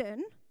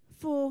burden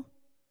for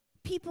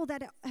people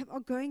that are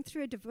going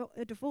through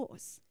a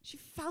divorce. She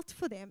felt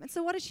for them. And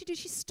so what did she do?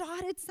 She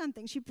started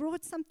something. She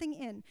brought something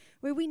in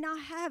where we now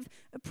have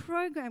a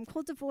program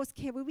called Divorce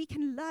Care where we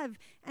can love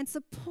and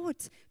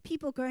support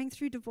people going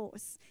through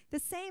divorce. The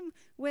same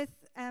with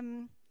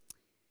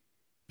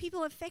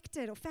people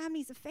affected or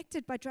families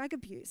affected by drug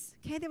abuse.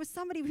 Okay, there was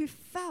somebody who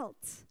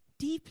felt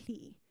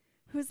deeply,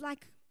 who was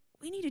like,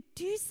 we need to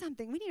do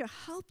something. We need to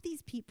help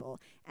these people.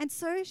 And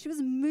so she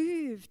was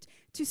moved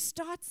to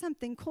start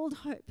something called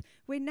Hope,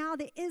 where now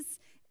there is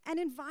an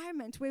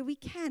environment where we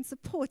can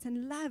support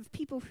and love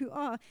people who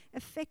are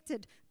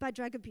affected by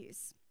drug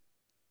abuse.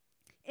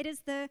 It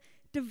is the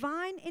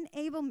divine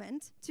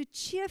enablement to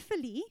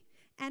cheerfully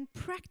and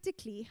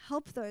practically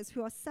help those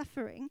who are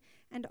suffering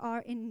and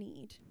are in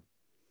need.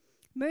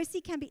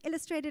 Mercy can be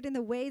illustrated in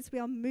the ways we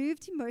are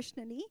moved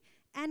emotionally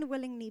and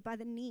willingly by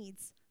the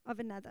needs of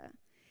another.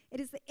 It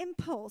is the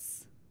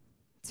impulse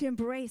to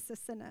embrace a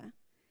sinner.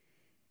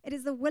 It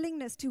is the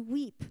willingness to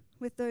weep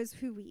with those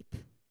who weep.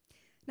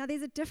 Now,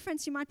 there's a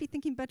difference. You might be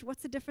thinking, but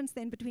what's the difference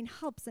then between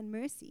helps and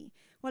mercy?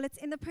 Well, it's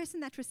in the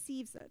person that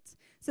receives it.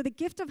 So the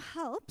gift of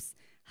helps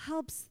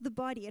the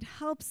body. It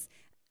helps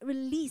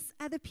release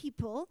other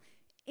people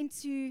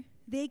into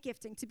their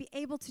gifting, to be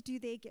able to do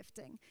their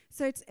gifting.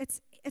 So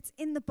it's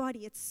in the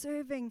body. It's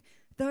serving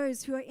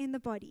those who are in the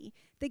body.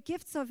 The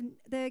gift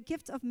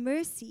of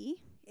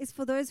mercy is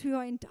for those who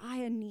are in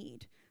dire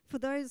need, for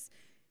those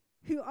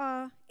who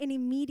are in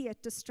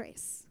immediate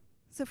distress.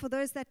 So for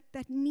those that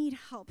need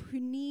help, who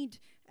need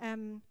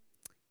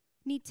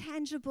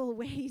tangible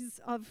ways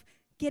of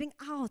getting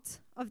out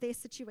of their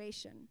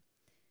situation.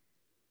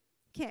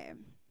 Okay.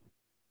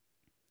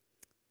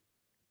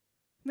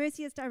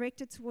 Mercy is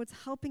directed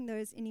towards helping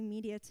those in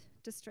immediate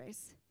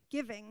distress.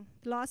 Giving,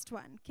 last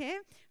one, okay?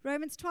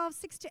 Romans 12,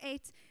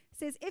 6-8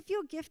 says, if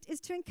your gift is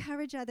to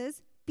encourage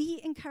others,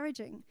 be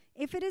encouraging.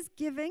 If it is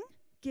giving,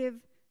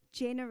 give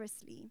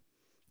generously.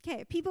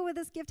 Okay, people with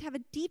this gift have a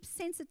deep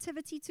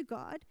sensitivity to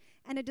God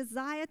and a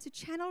desire to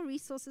channel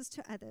resources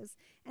to others,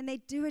 and they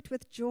do it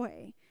with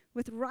joy,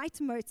 with right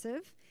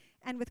motive,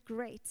 and with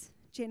great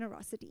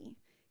generosity.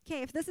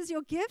 Okay, if this is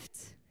your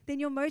gift, then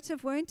your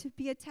motive won't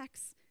be a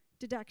tax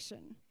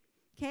deduction.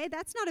 Okay,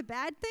 that's not a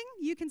bad thing.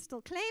 You can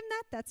still claim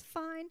that. That's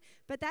fine.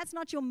 But that's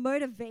not your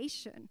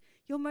motivation.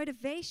 Your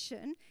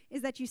motivation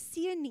is that you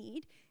see a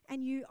need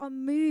and you are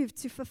moved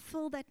to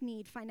fulfill that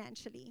need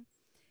financially.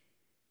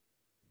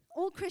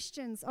 All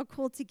Christians are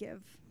called to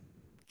give.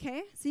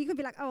 Okay, so you can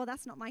be like, oh, well,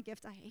 that's not my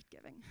gift. I hate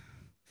giving.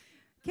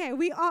 Okay,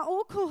 we are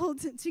all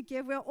called to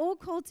give. We're all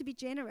called to be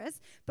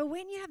generous. But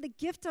when you have the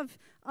gift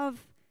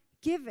of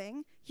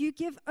giving, you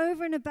give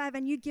over and above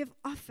and you give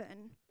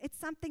often. It's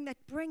something that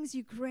brings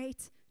you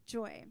great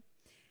joy.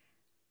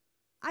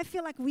 I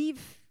feel like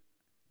we've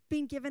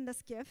been given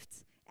this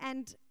gift,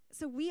 and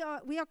so we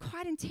are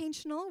quite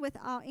intentional with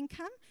our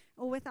income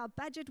or with our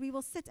budget. We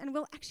will sit and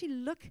we'll actually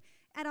look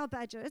at our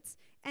budgets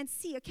and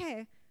see,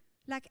 okay,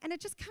 and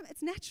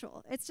it's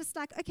natural. It's just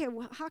like, okay,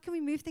 how can we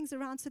move things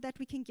around so that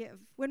we can give?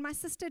 When my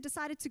sister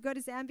decided to go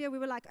to Zambia, we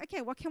were like,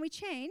 okay, what can we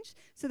change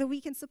so that we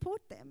can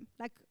support them?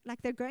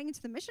 Like they're going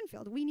into the mission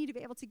field. We need to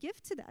be able to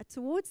give to that,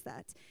 towards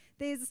that.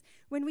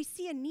 When we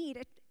see a need,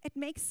 it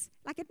makes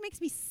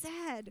me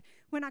sad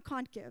when I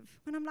can't give.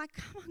 When I'm like,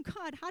 come on,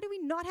 God, how do we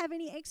not have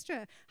any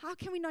extra? How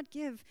can we not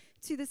give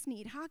to this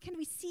need? How can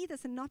we see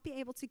this and not be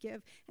able to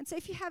give? And so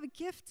if you have a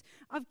gift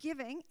of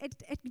giving, it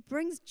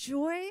brings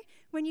joy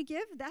when you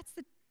give. That's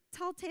the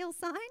telltale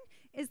sign,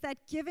 is that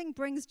giving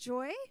brings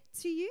joy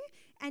to you,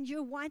 and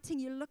you're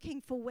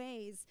looking for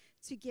ways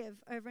to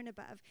give over and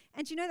above.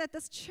 And you know that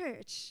this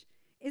church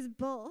is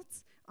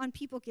built on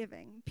people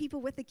giving,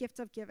 people with the gift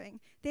of giving.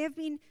 There have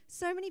been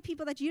so many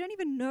people that you don't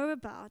even know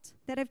about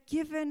that have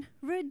given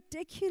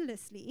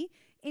ridiculously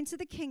into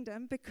the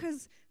kingdom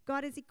because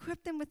God has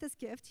equipped them with this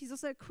gift. He's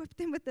also equipped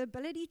them with the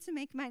ability to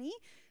make money.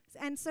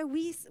 And so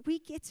we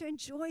get to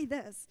enjoy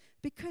this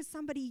because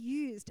somebody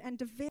used and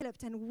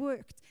developed and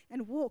worked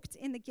and walked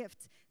in the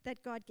gift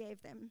that God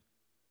gave them.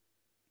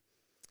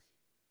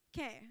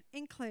 Okay,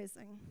 in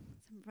closing,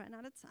 I'm running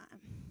out of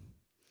time.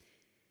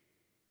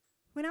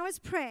 When I was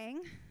praying,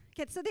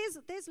 okay, so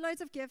there's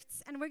loads of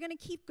gifts, and we're going to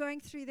keep going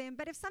through them.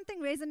 But if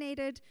something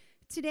resonated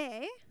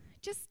today,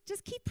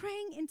 just keep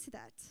praying into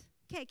that.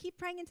 Okay, keep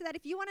praying into that.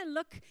 If you want to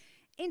look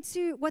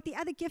into what the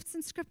other gifts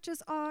and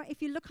scriptures are,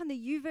 if you look on the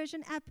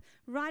YouVersion app,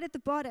 right at the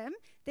bottom,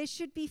 there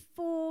should be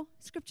 4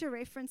 scripture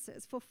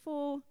references for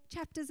 4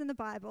 chapters in the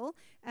Bible.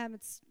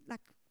 It's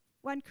like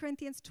 1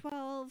 Corinthians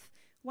 12,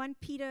 1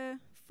 Peter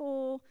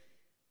 4,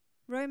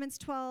 Romans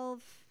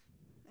 12,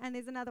 and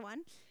there's another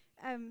one.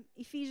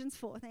 Ephesians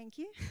 4, thank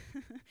you.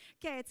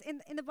 Okay, it's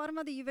in the bottom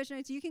of the YouVersion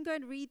notes. You can go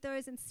and read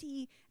those and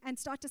see and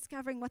start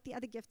discovering what the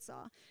other gifts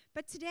are.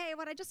 But today,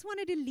 what I just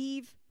wanted to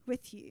leave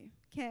with you,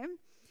 okay?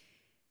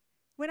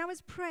 When I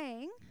was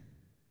praying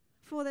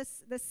for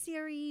this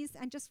series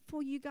and just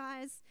for you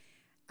guys,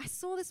 I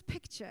saw this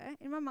picture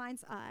in my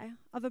mind's eye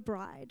of a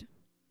bride.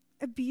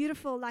 A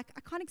beautiful, I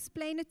can't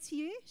explain it to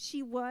you.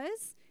 She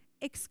was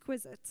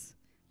exquisite,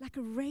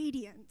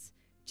 radiant,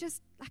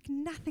 just like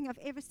nothing I've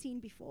ever seen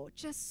before,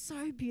 just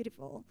so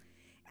beautiful.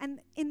 And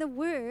in the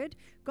Word,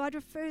 God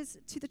refers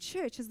to the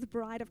church as the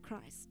bride of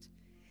Christ.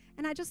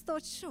 And I just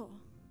thought, sure,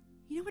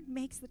 you know what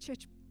makes the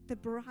church, the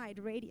bride,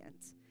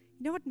 radiant?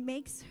 You know what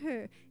makes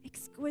her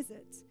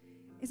exquisite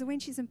is when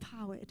she's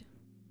empowered.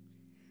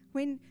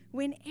 When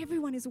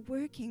everyone is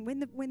working, when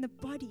the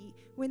body,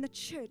 when the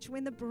church,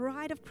 when the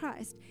bride of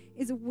Christ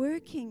is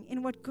working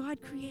in what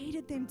God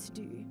created them to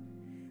do.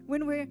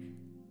 When we're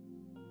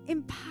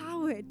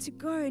empowered to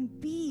go and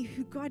be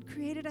who God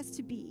created us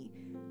to be,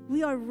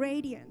 we are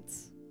radiant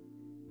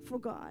for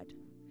God.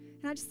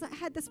 And I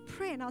had this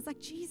prayer, and I was like,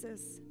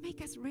 Jesus, make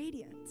us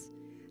radiant.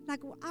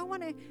 I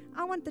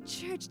want the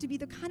church to be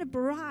the kind of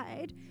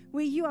bride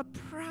where you are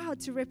proud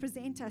to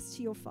represent us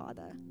to your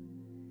Father,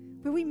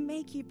 where we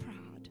make you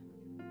proud.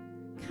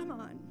 Come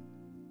on.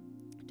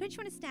 Don't you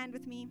want to stand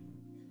with me?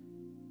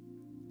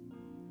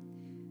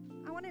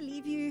 I want to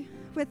leave you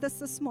with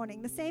this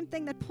morning, the same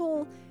thing that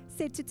Paul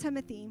said to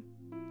Timothy.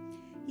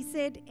 He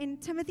said in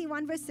Timothy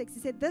 1 verse 6, he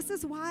said, "This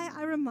is why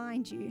I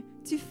remind you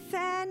to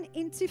fan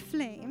into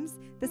flames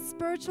the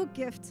spiritual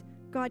gift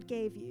God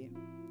gave you."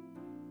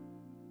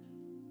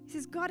 He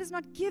says, God has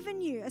not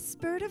given you a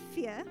spirit of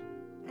fear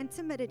and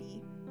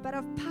timidity, but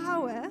of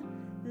power,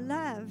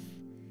 love,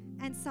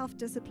 and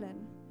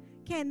self-discipline.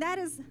 Okay, and that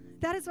is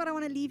what I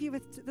want to leave you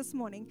with this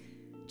morning.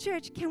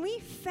 Church, can we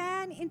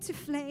fan into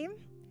flame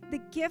the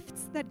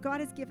gifts that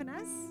God has given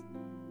us?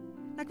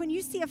 Like when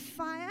you see a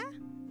fire,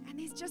 and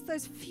there's just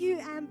those few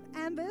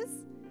ambers,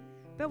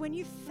 but when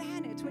you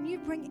fan it, when you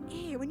bring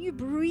air, when you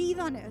breathe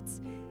on it,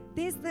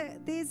 there's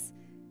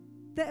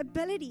the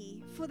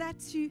ability for that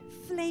to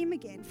flame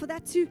again, for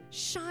that to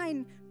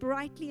shine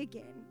brightly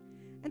again.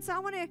 And so I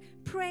want to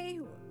pray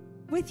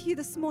with you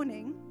this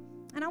morning,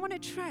 and I want to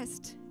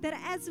trust that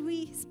as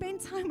we spend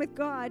time with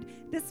God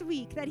this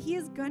week, that He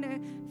is going to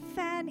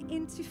fan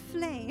into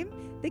flame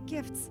the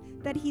gifts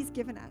that He's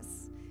given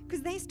us.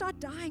 Because they start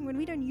dying when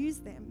we don't use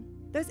them.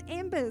 Those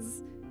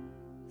embers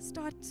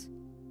start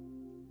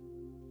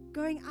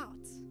going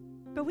out.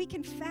 But we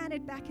can fan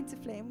it back into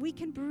flame. We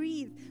can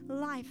breathe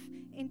life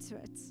into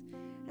it.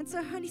 And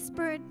so, Holy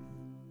Spirit,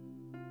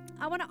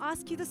 I want to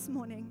ask you this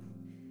morning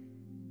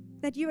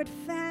that you would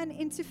fan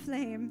into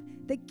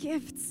flame the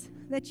gifts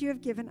that you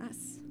have given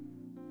us.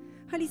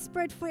 Holy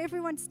Spirit, for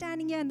everyone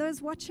standing here and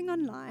those watching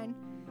online,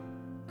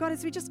 God,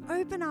 as we just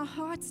open our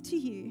hearts to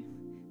you,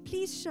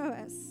 please show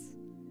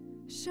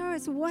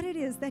us what it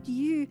is that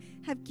you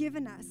have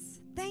given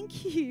us.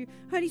 Thank you,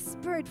 Holy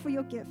Spirit, for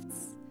your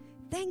gifts.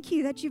 Thank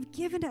you that you've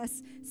given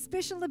us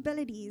special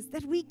abilities,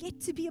 that we get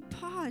to be a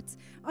part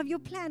of your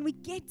plan. We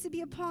get to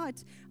be a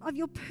part of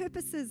your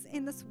purposes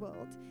in this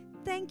world.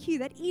 Thank you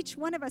that each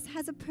one of us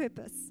has a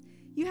purpose.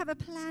 You have a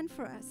plan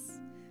for us.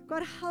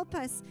 God, help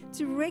us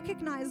to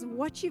recognize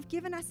what you've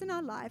given us in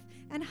our life,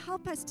 and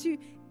help us to,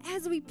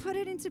 as we put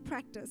it into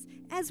practice,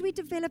 as we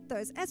develop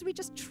those, as we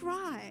just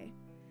try,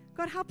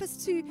 God, help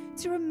us to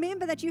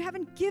remember that you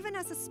haven't given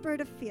us a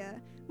spirit of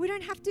fear. We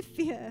don't have to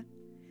fear.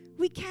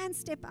 We can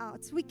step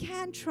out. We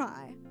can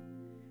try.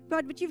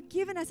 God, but you've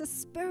given us a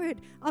spirit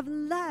of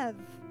love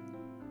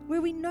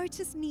where we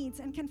notice needs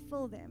and can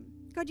fill them.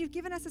 God, you've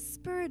given us a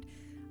spirit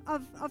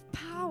of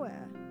power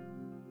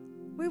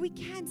where we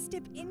can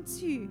step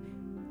into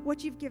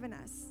what you've given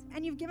us.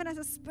 And you've given us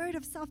a spirit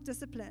of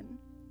self-discipline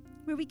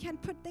where we can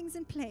put things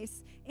in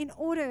place in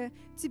order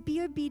to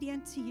be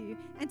obedient to you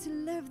and to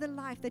live the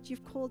life that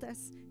you've called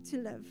us to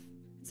live.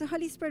 So,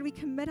 Holy Spirit, we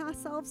commit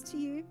ourselves to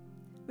you.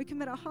 We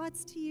commit our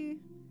hearts to you.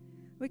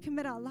 We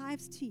commit our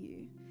lives to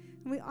you.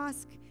 And we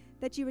ask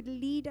that you would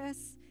lead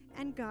us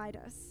and guide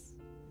us.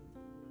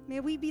 May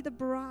we be the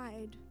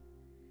bride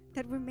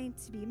that we're meant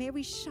to be. May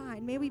we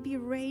shine. May we be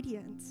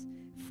radiant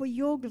for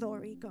your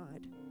glory,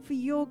 God, for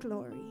your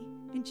glory.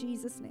 In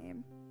Jesus'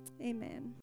 name, amen.